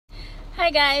Hi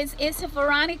guys, it's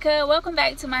Veronica. Welcome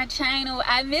back to my channel.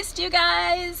 I missed you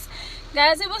guys.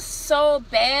 Guys, it was so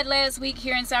bad last week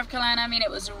here in South Carolina. I mean, it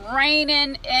was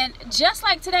raining, and just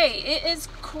like today, it is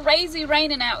crazy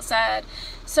raining outside.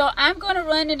 So I'm going to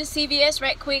run into CVS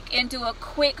right quick and do a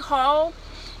quick haul.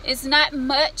 It's not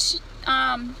much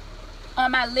on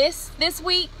my list this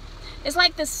week. It's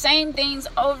like the same things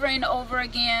over and over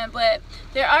again, but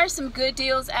there are some good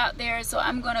deals out there. So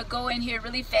I'm gonna go in here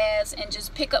really fast and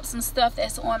just pick up some stuff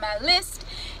that's on my list.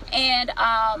 And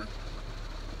I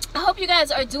hope you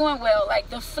guys are doing well. Like,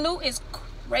 the flu is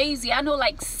crazy. I know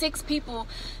like 6 people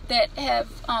that have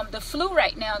the flu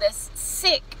right now that's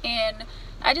sick, and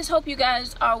I just hope you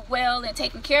guys are well and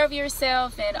taking care of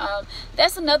yourself. And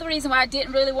that's another reason why I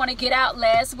didn't really want to get out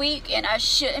last week, and I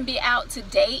shouldn't be out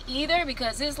today either,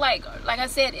 because it's like I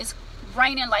said, it's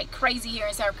raining like crazy here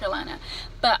in South Carolina.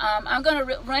 But I'm gonna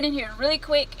run in here really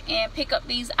quick and pick up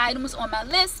these items on my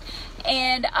list,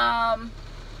 and I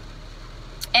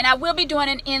will be doing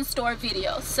an in-store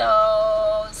video,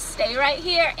 so stay right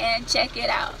here and check it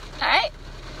out.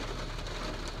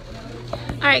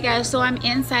 Alright guys, so I'm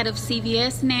inside of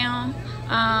CVS now.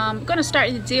 I'm gonna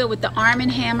start the deal with the Arm &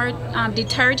 Hammer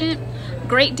detergent.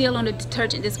 Great deal on the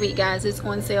detergent this week, guys. It's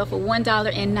on sale for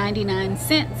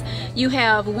 $1.99. You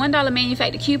have $1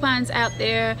 manufacturer coupons out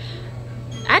there.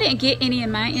 I didn't get any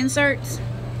in my inserts,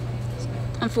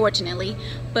 unfortunately,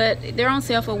 but they're on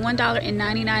sale for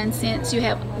 $1.99. You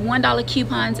have $1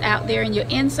 coupons out there in your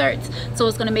inserts, so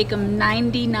it's going to make them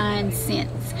 99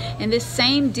 cents. And this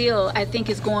same deal, I think,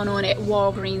 is going on at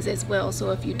Walgreens as well.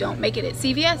 So if you don't make it at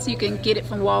CVS, you can get it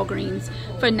from Walgreens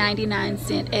for 99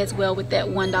 cents as well, with that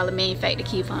 $1 manufacturer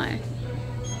coupon.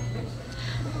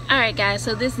 Alright guys,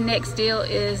 so this next deal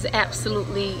is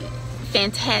absolutely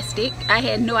fantastic. I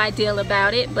had no idea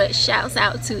about it, but shouts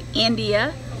out to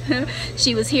India.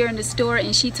 She was here in the store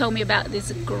and she told me about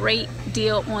this great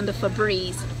deal on the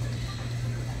Febreze.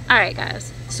 Alright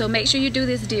guys, so make sure you do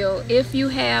this deal. If you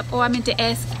have, I meant to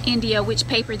ask India which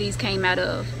paper these came out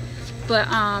of, but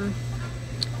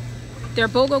they're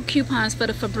BOGO coupons for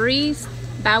the Febreze,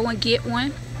 buy one get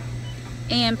one.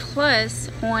 And plus,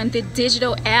 on the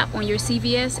digital app, on your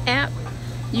CVS app,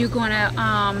 you're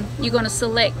gonna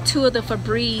select 2 of the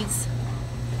Febreze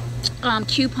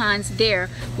coupons there,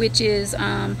 which is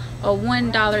a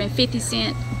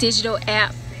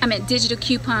 $1.50 digital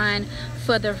coupon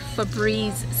for the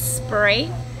Febreze spray,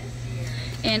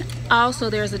 and also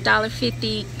there's a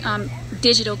 $1.50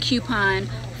 digital coupon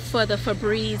for the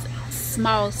Febreze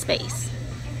small space.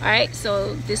 Alright,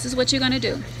 so this is what you're gonna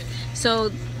do.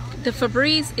 So the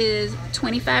Febreze is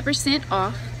 25%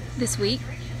 off this week.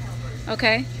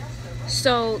 Okay,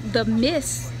 so the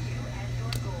mist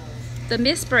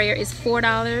sprayer is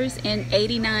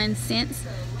 $4.89.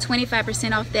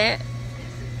 25% off that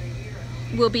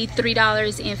will be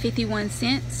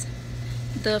 $3.51.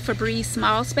 The Febreze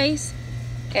small space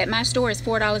at my store is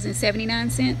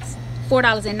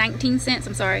 $4.19.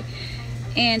 I'm sorry,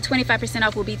 and 25%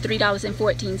 off will be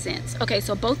 $3.14. Okay,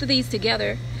 so both of these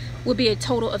together will be a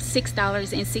total of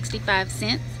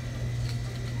 $6.65.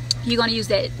 You're going to use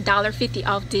that $1.50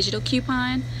 off digital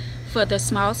coupon for the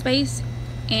small space,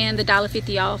 and the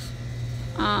 $1.50 off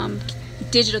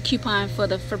digital coupon for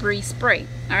the Febreze spray.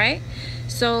 Alright,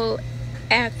 so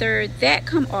after that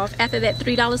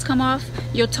 $3 come off,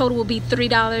 your total will be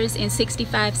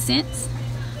 $3.65.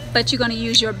 But you're going to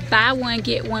use your buy one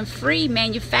get one free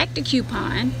manufacturer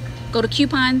coupon. Go to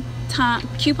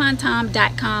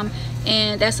coupontom.com,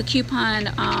 and that's a coupon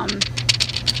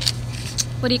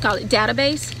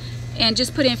database, and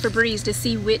just put in Febreze to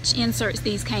see which inserts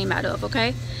these came out of.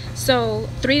 Okay, so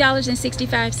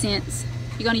 $3.65.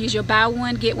 You're going to use your buy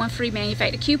one get one free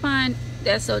manufacturer coupon.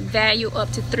 That's a value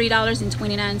up to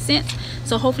 $3.29.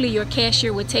 So hopefully your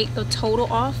cashier would take the total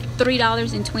off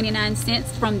 $3.29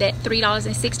 from that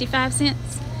 $3.65.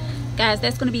 Guys,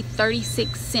 that's going to be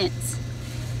 36 cents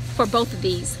for both of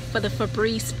these, for the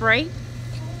Febreze spray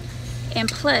and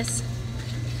plus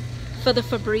for the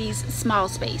Febreze small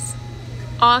space.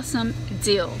 Awesome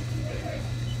deal.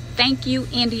 Thank you,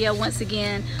 India, once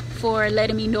again for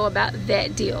letting me know about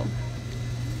that deal.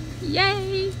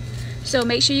 Yay! So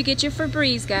make sure you get your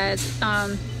Febreze, guys.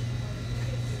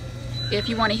 If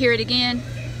you want to hear it again,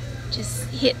 just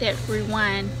hit that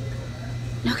rewind,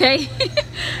 okay?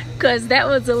 Because that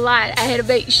was a lot. I had to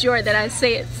make sure that I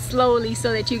say it slowly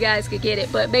so that you guys could get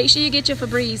it. But make sure you get your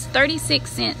Febreze.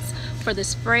 36 cents for the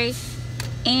spray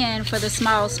and for the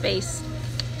small space.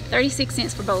 36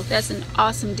 cents for both. That's an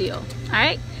awesome deal.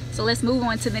 Alright, so let's move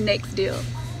on to the next deal.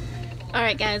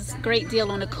 Alright guys, great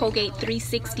deal on the Colgate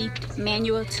 360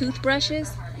 manual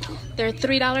toothbrushes. They're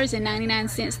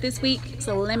 $3.99 this week. It's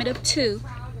a limit of 2.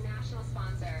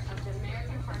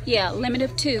 Yeah, limit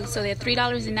of 2. So they're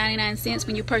 $3.99.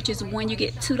 When you purchase 1, you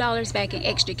get $2 back in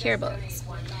extra care bucks.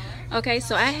 Okay,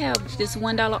 so I have this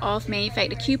 $1 off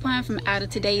manufacturer coupon from out of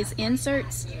today's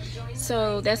inserts.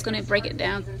 So that's going to break it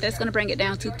down. That's going to bring it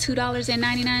down to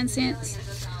 $2.99.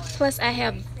 Plus,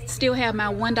 I still have my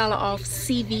 $1 off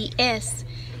CVS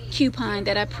coupon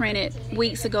that I printed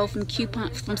weeks ago from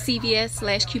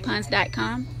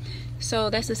CVS/coupons.com. So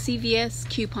that's a CVS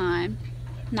coupon,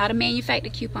 not a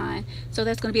manufacturer coupon. So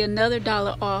that's going to be another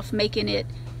 $1 off, making it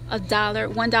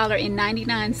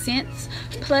 $1.99.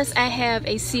 Plus, I have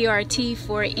a CRT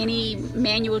for any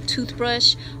manual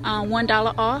toothbrush,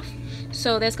 $1 off.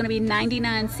 So that's going to be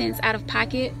 99 cents out of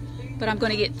pocket, but I'm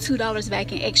going to get $2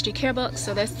 back in extra care bucks.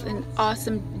 So that's an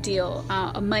awesome deal,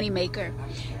 a money maker.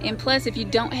 And plus, if you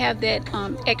don't have that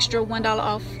extra $1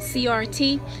 off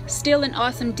CRT, still an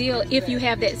awesome deal if you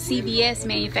have that CVS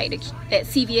manufacturer, that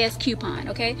CVS coupon.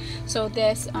 Okay, so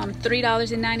that's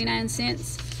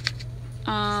 $3.99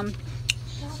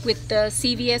 with the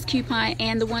CVS coupon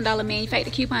and the $1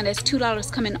 manufacturer coupon. That's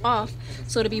 $2 coming off,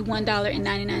 so it'll be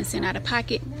 $1.99 out of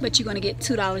pocket, but you're going to get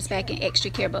 $2 back in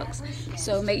extra care bucks.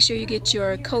 So make sure you get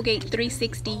your Colgate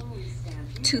 360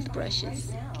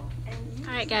 toothbrushes.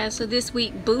 Alright guys, so this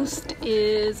week Boost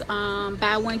is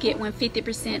buy one get one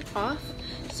 50% off.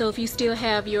 So if you still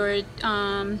have your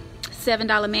 $7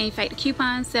 manufacturer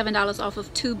coupon, $7 off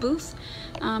of 2 Boosts.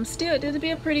 Still, this would be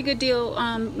a pretty good deal.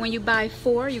 When you buy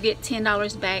 4, you get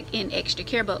 $10 back in extra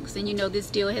care bucks, and you know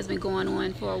this deal has been going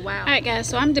on for a while. Alright guys,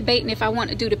 so I'm debating if I want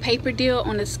to do the paper deal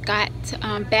on the Scott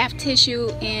bath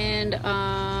tissue and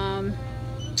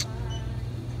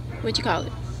what you call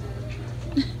it?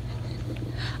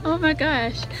 Oh my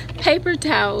gosh, paper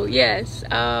towel. Yes,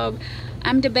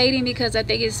 I'm debating because I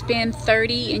think it's spend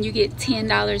 $30 and you get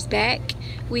 $10 back.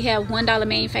 We have $1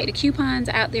 manufacturer coupons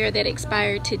out there that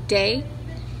expired today.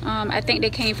 I think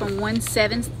they came from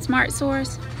 17 Smart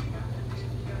Source.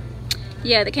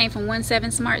 Yeah, they came from 17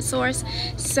 Smart Source.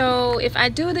 So if I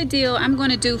do the deal, I'm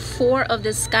going to do 4 of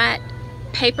the Scott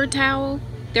paper towel.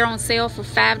 They're on sale for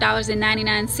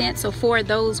 $5.99. So 4 of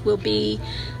those will be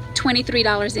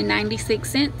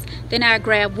 $23.96. Then I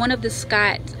grab 1 of the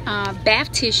Scott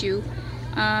bath tissue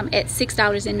at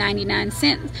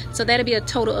 $6.99. So that'll be a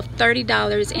total of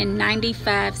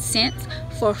 $30.95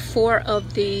 for 4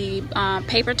 of the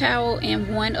paper towel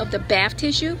and 1 of the bath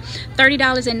tissue.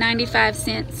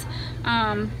 $30.95.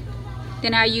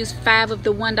 Then I use 5 of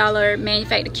the $1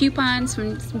 manufacturer coupons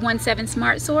from 17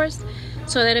 Smart Source.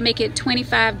 So that'll make it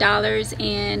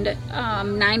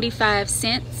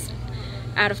 $25.95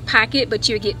 out of pocket, but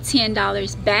you'll get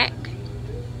 $10 back,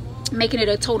 making it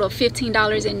a total of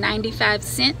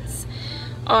 $15.95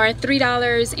 or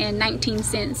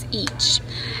 $3.19 each.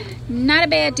 Not a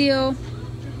bad deal,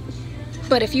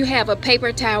 but if you have a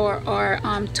paper towel or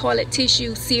toilet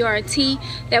tissue CRT,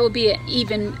 that would be an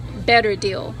even better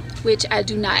deal, which I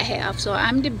do not have. So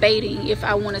I'm debating if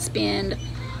I want to spend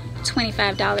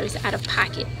 $25 out of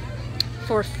pocket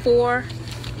for 4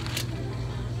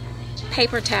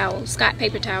 paper towels, Scott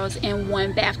paper towels, and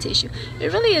 1 bath tissue.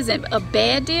 It really isn't a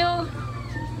bad deal,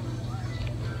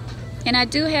 and I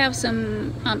do have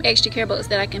some extra care bucks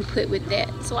that I can put with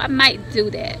that, so I might do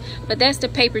that. But that's the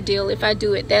paper deal. If I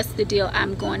do it, that's the deal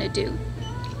I'm going to do.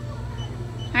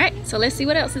 Alright, so let's see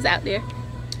what else is out there.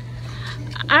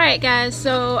 Alright guys,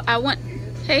 so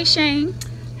hey Shane.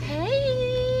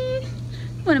 Hey,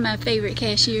 one of my favorite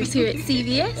cashiers here at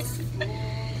CVS.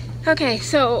 Okay,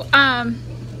 so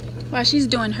while she's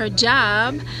doing her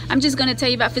job, I'm just going to tell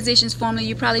you about Physicians Formula.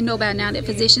 You probably know by now that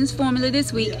Physicians Formula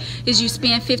this week is you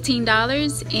spend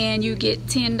 $15 and you get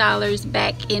 $10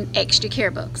 back in extra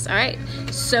care bucks. Alright,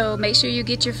 so make sure you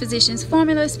get your Physicians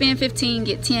Formula, spend $15,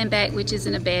 get 10 back, which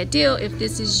isn't a bad deal if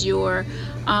this is your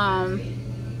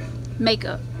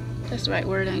makeup. That's the right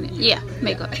word, ain't it? Yeah,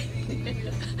 makeup.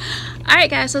 Alright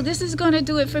guys, so this is going to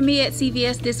do it for me at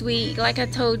CVS this week. Like I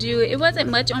told you, it wasn't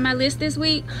much on my list this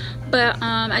week, but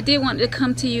I did want to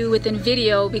come to you with a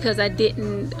video because I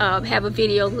didn't have a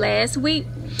video last week.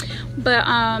 But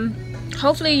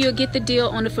hopefully you'll get the deal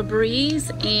on the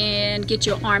Febreze and get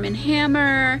your Arm &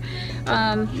 Hammer.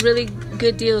 Really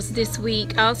good deals this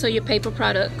week. Also your paper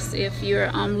products if you're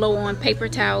low on paper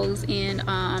towels and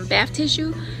bath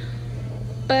tissue.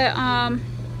 But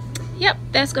yep,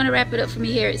 that's going to wrap it up for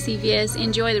me here at CVS.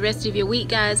 Enjoy the rest of your week,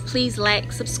 guys. Please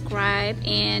like, subscribe,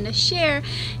 and share.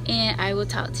 And I will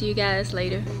talk to you guys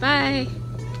later. Bye.